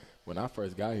 But when I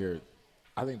first got here,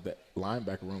 I think the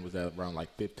linebacker room was at around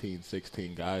like 15,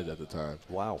 16 guys at the time.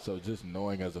 Wow. So just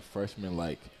knowing as a freshman,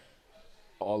 like,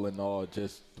 all in all,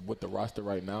 just with the roster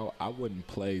right now, I wouldn't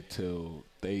play till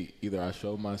either I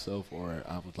showed myself or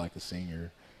I was like a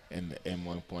senior in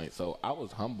one point. So I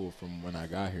was humble from when I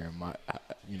got here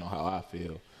and how I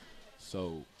feel.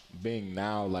 So being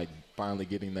now, like, finally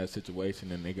getting that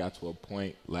situation, and they got to a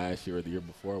point last year or the year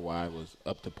before where I was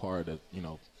up to par to,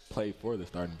 play for the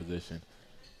starting position.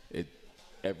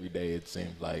 Every day it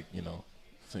seems like,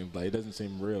 it doesn't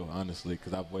seem real, honestly,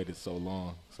 because I've waited so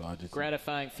long. So I just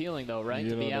gratifying feeling, though, right,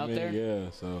 to be out there? Yeah,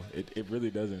 so it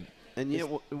really doesn't. And yet,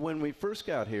 when we first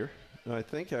got here, I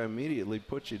think I immediately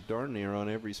put you darn near on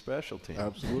every special team.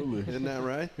 Absolutely. Isn't that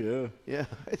right? Yeah. Yeah.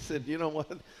 I said, you know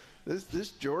what?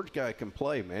 This George guy can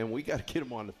play, man. We got to get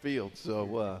him on the field.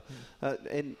 So,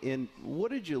 and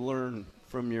what did you learn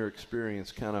from your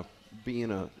experience kind of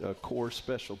being a core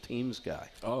special teams guy?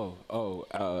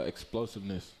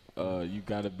 Explosiveness. You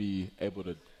got to be able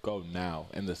to go now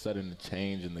and the sudden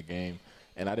change in the game.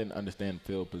 And I didn't understand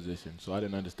field position, so I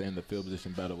didn't understand the field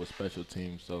position battle with special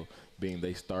teams. So being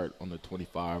they start on the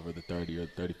 25 or the 30 or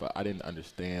the 35, I didn't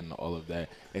understand all of that.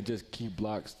 And just key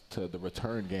blocks to the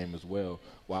return game as well,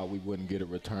 why we wouldn't get a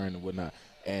return and whatnot.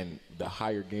 And the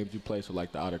higher games you play, so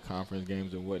like the outer conference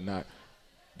games and whatnot,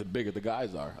 the bigger the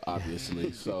guys are,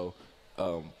 obviously. So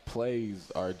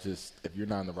plays are just, if you're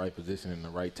not in the right position and the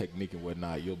right technique and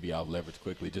whatnot, you'll be out leveraged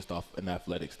quickly just off an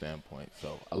athletic standpoint.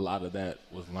 So a lot of that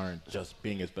was learned just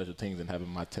being at special teams and having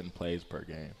my 10 plays per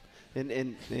game.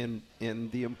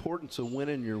 And the importance of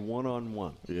winning your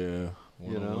one-on-one. Yeah,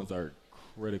 one-on-ones are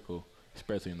critical,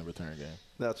 especially in the return game.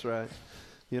 That's right.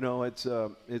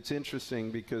 It's interesting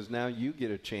because now you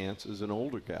get a chance as an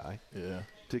older guy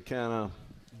to kind of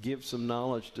give some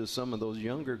knowledge to some of those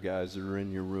younger guys that are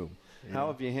in your room. Yeah. How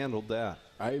have you handled that?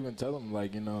 I even tell them,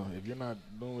 like, if you're not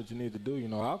doing what you need to do,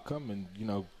 I'll come and,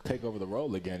 take over the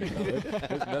role again.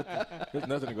 There's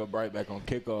nothing to go right back on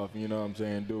kickoff, you know what I'm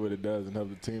saying, do what it does and help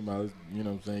the team out. You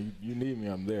know what I'm saying? You need me,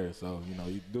 I'm there. So,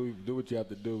 you do what you have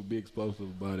to do, be explosive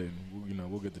about it,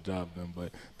 and, we'll get the job done.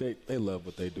 But they love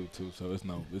what they do, too, so it's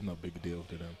no big deal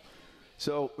to them.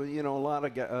 So, a lot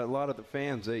of the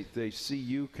fans, they see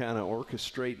you kind of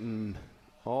orchestrating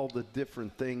all the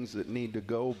different things that need to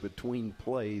go between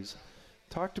plays.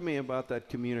 Talk to me about that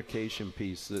communication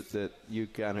piece that you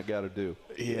kind of got to do.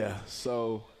 Yeah,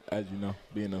 so as you know,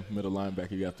 being a middle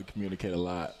linebacker, you have to communicate a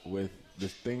lot. With the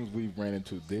things we've ran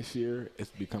into this year, it's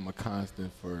become a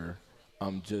constant for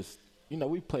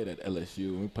we played at LSU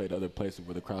and we played other places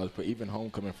where the crowds, but even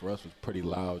homecoming for us was pretty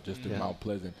loud just in Mount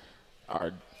Pleasant.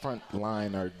 our front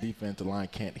line, our defensive line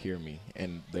can't hear me,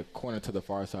 and the corner to the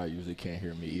far side usually can't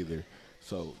hear me either.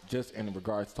 So just in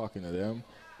regards to talking to them,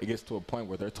 it gets to a point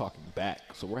where they're talking back.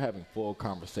 So we're having full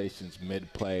conversations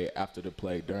mid-play, after the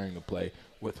play, during the play,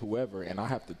 with whoever, and I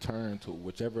have to turn to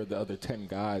whichever the other 10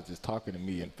 guys is talking to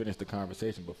me and finish the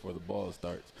conversation before the ball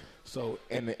starts. So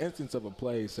in the instance of a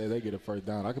play, say they get a first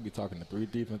down, I could be talking to 3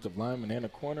 defensive linemen and a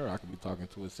corner. I could be talking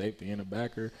to a safety and a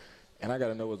backer. And I got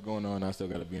to know what's going on. I still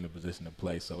got to be in a position to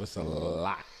play. So it's a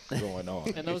lot going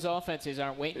on. And those offenses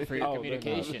aren't waiting for your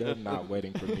communication. They're not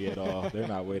waiting for me at all. They're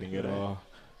not waiting at all.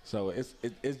 So it's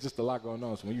just a lot going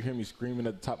on. So when you hear me screaming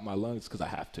at the top of my lungs, it's because I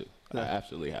have to. I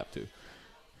absolutely have to.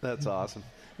 That's awesome.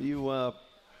 So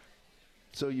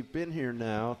you've been here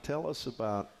now. Tell us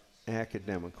about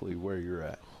academically where you're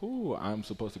at. Ooh, I'm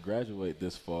supposed to graduate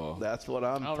this fall. That's what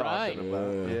I'm All talking right.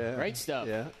 about. Yeah. Great stuff.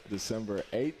 Yeah. December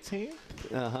 18th?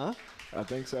 Uh-huh. I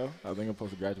think so. I think I'm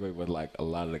supposed to graduate with, like, a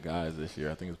lot of the guys this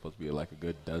year. I think it's supposed to be, like, a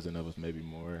good dozen of us, maybe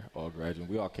more, all graduating.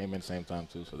 We all came in the same time,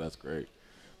 too, so that's great.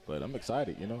 But I'm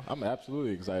excited, you know. I'm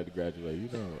absolutely excited to graduate, you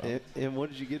know. And what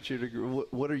did you get your degree?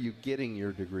 What are you getting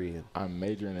your degree in? I'm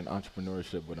majoring in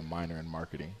entrepreneurship with a minor in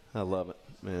marketing. I love it,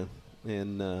 man.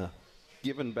 And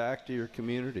giving back to your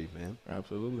community, man.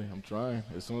 Absolutely. I'm trying.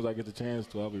 As soon as I get the chance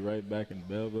to, I'll be right back in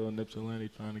Belleville and Ypsilanti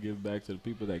trying to give back to the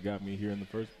people that got me here in the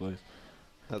first place.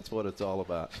 That's what it's all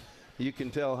about. You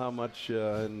can tell how much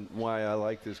and why I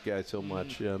like this guy so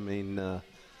much. I mean,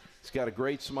 he's got a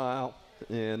great smile,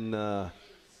 and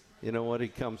you know what? He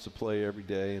comes to play every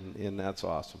day, and that's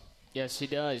awesome. Yes, he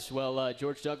does. Well,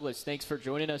 George Douglas, thanks for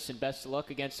joining us, and best of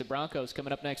luck against the Broncos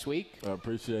coming up next week. I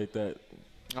appreciate that.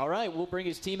 All right, we'll bring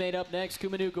his teammate up next.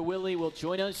 Kumanuka Willie will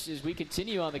join us as we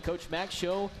continue on the Coach Mack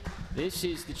Show. This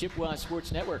is the Chippewa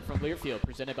Sports Network from Learfield,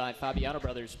 presented by Fabiano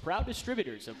Brothers, proud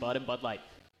distributors of Bud and Bud Light.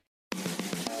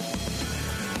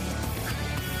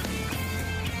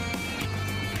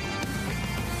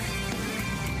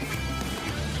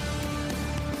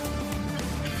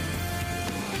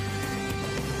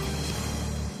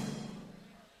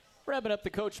 Wrapping up the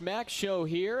Coach Mack Show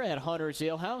here at Hunter's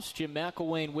Ale House. Jim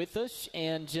McElwain with us,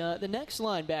 and the next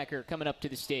linebacker coming up to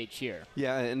the stage here.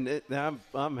 Yeah, and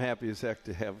I'm happy as heck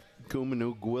to have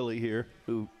Kumanu Gwilly here,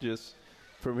 who just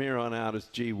from here on out is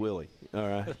G Willie. All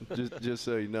right, just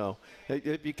so you know.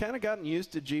 Have you kind of gotten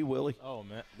used to G Willie? Oh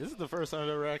man, this is the first time I've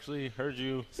ever actually heard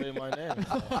you say my name.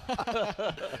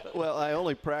 Well, I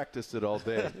only practiced it all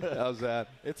day. How's that?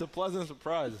 It's a pleasant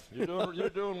surprise. You're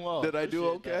doing well. Did I do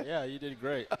Appreciate okay? that. Yeah, you did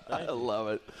great. Thank I you. love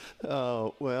it.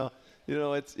 Oh well, you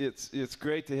know it's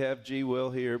great to have G Will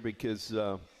here because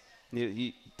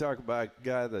you talk about a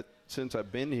guy that since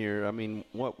I've been here, I mean,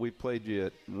 we played you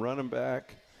at running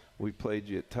back, we played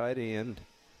you at tight end,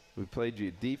 we played you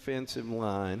at defensive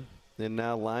line, and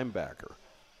now linebacker.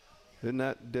 Isn't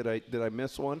that? Did I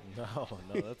miss one? No,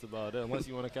 that's about it. Unless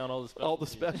you want to count all the special All the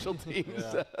special teams.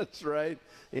 Yeah. That's right.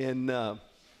 And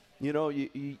you know,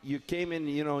 you came in.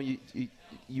 You know,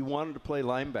 you wanted to play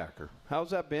linebacker.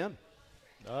 How's that been?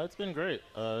 It's been great.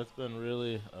 It's been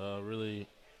really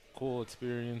cool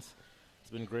experience. It's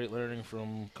been great learning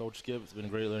from Coach Skip. It's been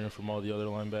great learning from all the other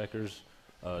linebackers.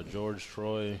 George,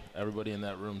 Troy, everybody in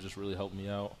that room just really helped me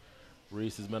out.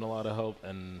 Reese has been a lot of help,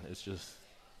 and it's just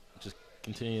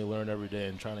continue to learn every day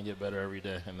and trying to get better every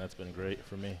day, and that's been great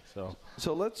for me.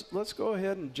 So let's go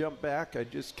ahead and jump back. I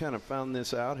just kind of found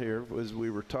this out here as we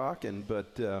were talking,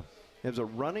 but as a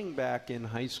running back in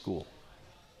high school,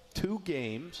 2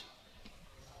 games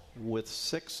with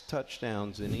 6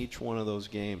 touchdowns in each one of those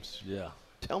games. yeah.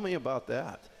 Tell me about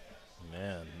that.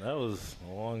 Man, that was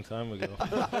a long time ago.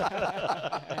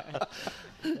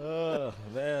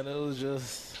 Man, it was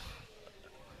just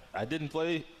 – I didn't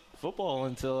play football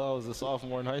until I was a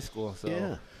sophomore in high school. So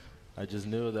Yeah. I just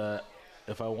knew that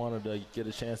if I wanted to get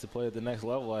a chance to play at the next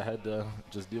level, I had to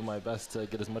just do my best to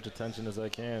get as much attention as I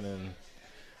can. And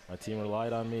my team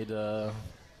relied on me to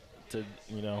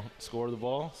score the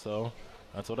ball. So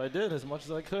that's what I did as much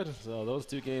as I could. So those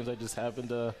 2 games, I just happened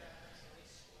to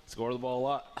score the ball a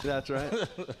lot. That's right.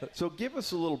 So give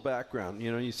us a little background.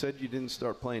 You know, you said you didn't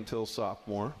start playing until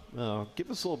sophomore. Give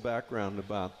us a little background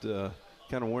about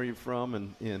kind of where you're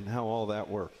from and how all that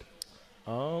worked.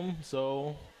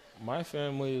 So my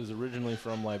family is originally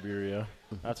from Liberia.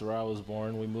 That's where I was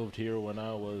born. We moved here when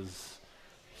I was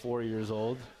 4 years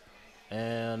old.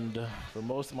 And for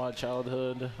most of my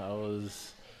childhood, I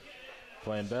was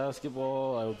playing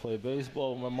basketball. I would play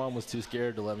baseball. My mom was too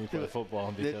scared to let me play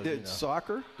football because Did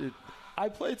soccer? I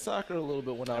played soccer a little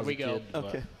bit when I was a kid.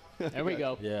 Okay. There we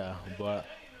go. Yeah, but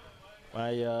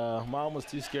My mom was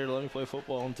too scared to let me play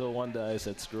football until one day I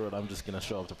said, screw it, I'm just going to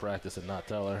show up to practice and not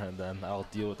tell her, and then I'll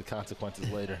deal with the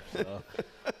consequences later. So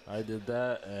I did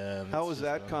that. And how was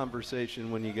that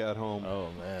conversation when you got home? Oh,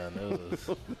 man. It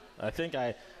was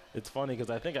it's funny because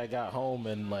I think I got home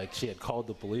and, like, she had called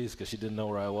the police because she didn't know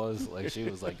where I was. Like, she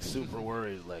was, like, super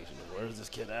worried. Like, where's this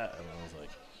kid at? And I was like,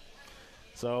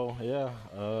 so, yeah.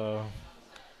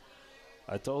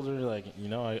 I told her, like,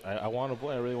 I want to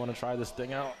play. I really want to try this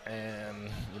thing out. And,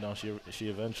 she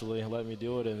eventually let me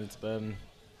do it, and it's been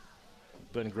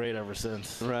great ever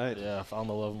since. Right. Yeah, I found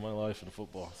the love of my life in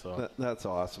football. So that's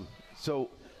awesome. So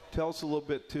tell us a little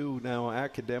bit, too, now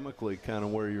academically kind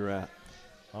of where you're at.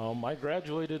 I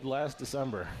graduated last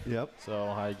December. Yep. So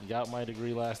I got my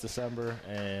degree last December,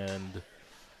 and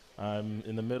I'm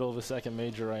in the middle of a second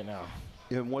major right now.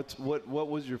 And what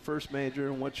was your first major,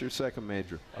 and what's your second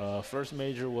major? First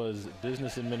major was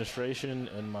business administration,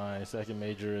 and my second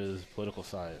major is political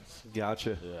science.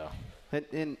 Gotcha. Yeah.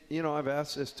 And I've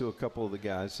asked this to a couple of the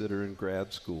guys that are in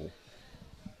grad school.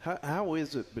 How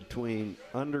is it between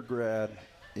undergrad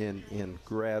and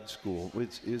grad school?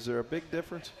 Is there a big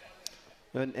difference?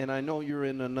 And I know you're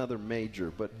in another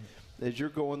major, but as you're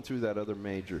going through that other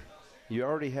major, you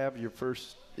already have your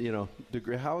first,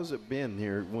 degree. How has it been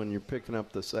here when you're picking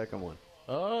up the second one?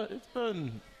 It's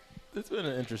been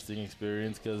an interesting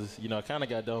experience because, I kind of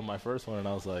got done with my first one, and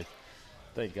I was like,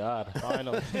 thank God,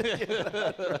 finally.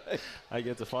 I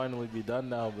get to finally be done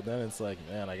now, but then it's like,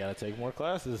 man, I got to take more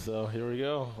classes, so here we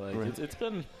go. Like, right. It's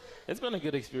been a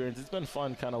good experience. It's been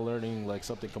fun kind of learning, like,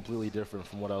 something completely different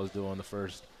from what I was doing the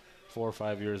first 4 or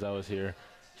 5 years I was here.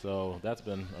 So that's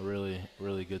been a really,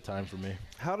 really good time for me.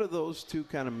 How do those two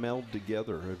kind of meld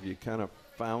together? Have you kind of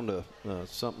found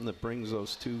something that brings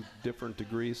those two different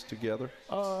degrees together?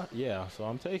 Yeah. So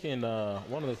I'm taking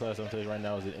one of the classes I'm taking right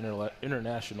now is an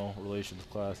international relations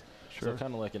class. Sure. So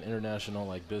kind of like an international,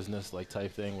 like, business, like,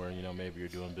 type thing where, maybe you're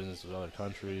doing business with other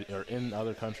countries or in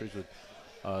other countries with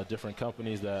different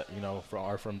companies that,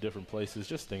 are from different places,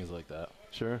 just things like that.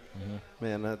 Sure. Mm-hmm.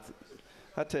 Man,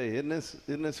 I tell you,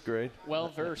 isn't this great? Well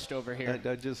versed over here.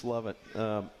 I just love it.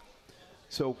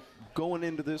 So going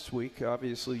into this week,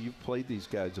 obviously you've played these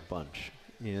guys a bunch,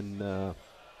 and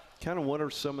kind of what are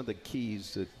some of the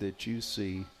keys that you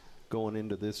see going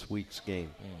into this week's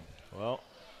game? Well,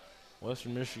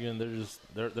 Western Michigan,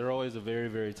 they're always a very,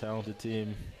 very talented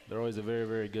team. They're always a very,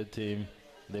 very good team.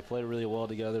 They play really well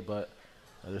together, but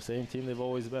they're the same team they've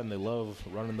always been. They love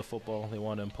running the football. They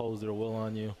want to impose their will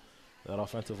on you. That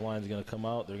offensive line is going to come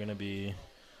out. They're going to be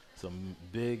some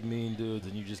big, mean dudes,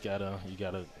 and you gotta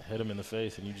hit them in the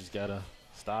face, and you just gotta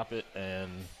stop it.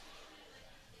 And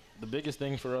the biggest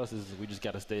thing for us is we just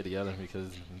gotta stay together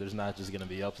because there's not just going to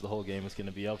be ups the whole game. It's going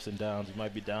to be ups and downs. We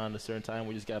might be down at a certain time.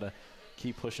 We just gotta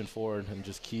keep pushing forward and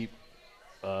just keep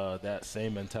that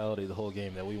same mentality the whole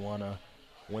game that we want to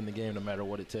win the game no matter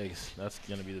what it takes. That's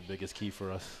going to be the biggest key for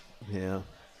us. Yeah.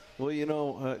 Well,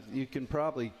 you can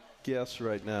probably guess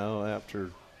right now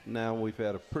now we've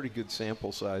had a pretty good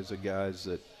sample size of guys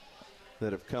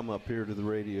that have come up here to the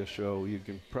radio show. You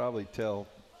can probably tell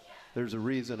there's a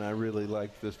reason I really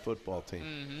like this football team.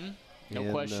 Mm-hmm.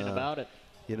 No question about it.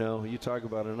 You talk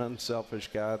about an unselfish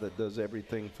guy that does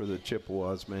everything for the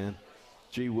Chippewas, man.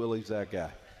 Gee, Willie's that guy.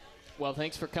 Well,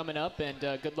 thanks for coming up, and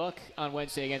good luck on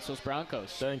Wednesday against those Broncos.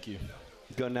 Thank you.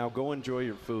 Go enjoy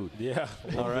your food. Yeah.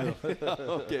 All right.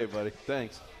 Okay, buddy.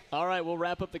 Thanks. All right, we'll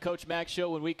wrap up the Coach Mack Show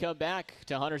when we come back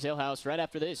to Hunter's Ale House right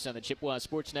after this on the Chippewa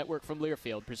Sports Network from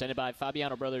Learfield, presented by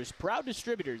Fabiano Brothers, proud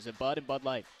distributors of Bud and Bud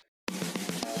Light.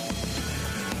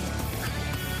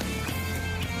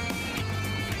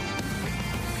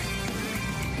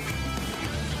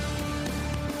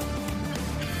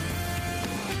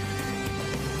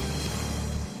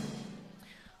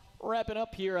 Wrapping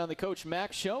up here on the Coach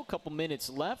Mack Show, a couple minutes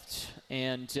left,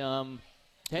 and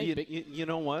hey, you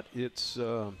know what? It's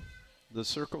the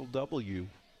Circle W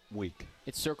week.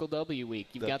 It's Circle W week.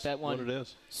 You've got that one what it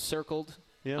is. Circled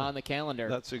on the calendar.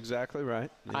 That's exactly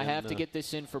right. I have to get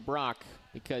this in for Brock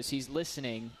because he's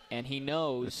listening, and he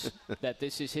knows that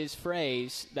this is his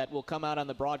phrase that will come out on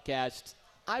the broadcast.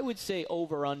 I would say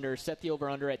over-under, set the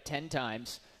over-under at 10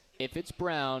 times. If it's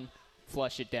brown,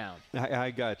 flush it down.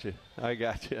 I got you. I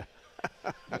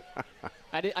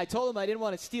told him I didn't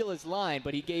want to steal his line,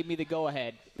 but he gave me the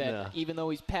go-ahead that even though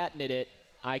he's patented it,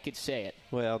 I could say it.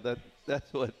 Well,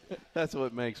 that's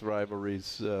what makes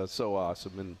rivalries so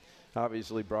awesome. And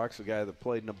obviously, Brock's the guy that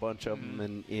played in a bunch of them,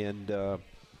 and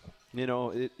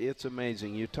it's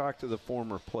amazing. You talk to the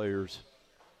former players.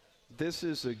 This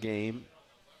is a game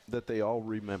that they all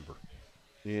remember,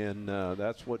 and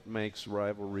that's what makes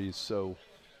rivalries so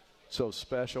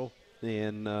special.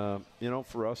 And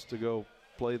for us to go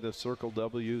play the Circle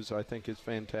W's, I think is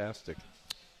fantastic.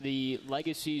 The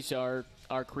legacies are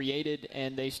created,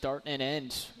 and they start and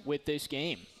end with this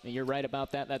game. And you're right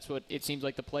about that. That's what it seems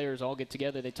like. The players all get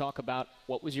together. They talk about,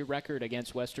 what was your record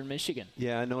against Western Michigan?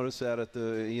 Yeah, I noticed that at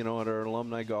at our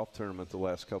alumni golf tournament the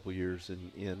last couple of years,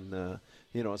 and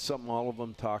it's something all of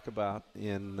them talk about.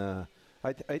 And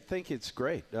I think it's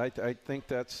great. I think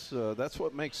that's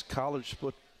what makes college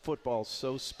football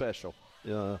so special,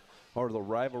 are the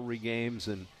rivalry games.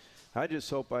 And I just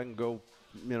hope I can go.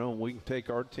 We can take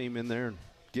our team in there and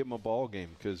give them a ball game,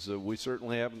 because we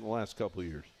certainly have in the last couple of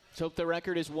years. Let's hope the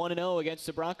record is 1-0 against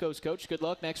the Broncos. Coach, good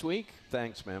luck next week.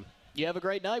 Thanks, man. You have a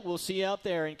great night. We'll see you out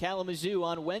there in Kalamazoo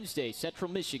on Wednesday. Central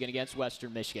Michigan against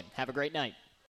Western Michigan. Have a great night.